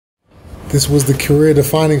This was the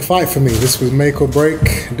career-defining fight for me. This was make or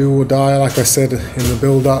break, do or die. Like I said in the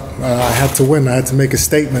build-up, I had to win. I had to make a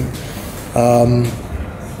statement, and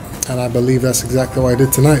I believe that's exactly what I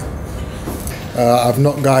did tonight. I've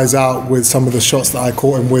knocked guys out with some of the shots that I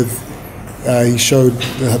caught him with. He showed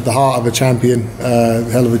the heart of a champion,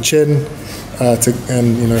 hell of a chin, and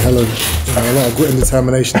a lot of grit and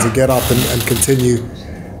determination to get up and continue.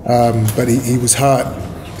 But he was hurt.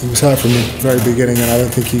 He was hurt from the very beginning, and I don't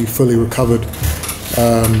think he fully recovered.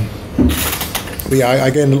 But yeah, I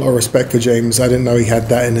gained a lot of respect for James. I didn't know he had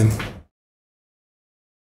that in him.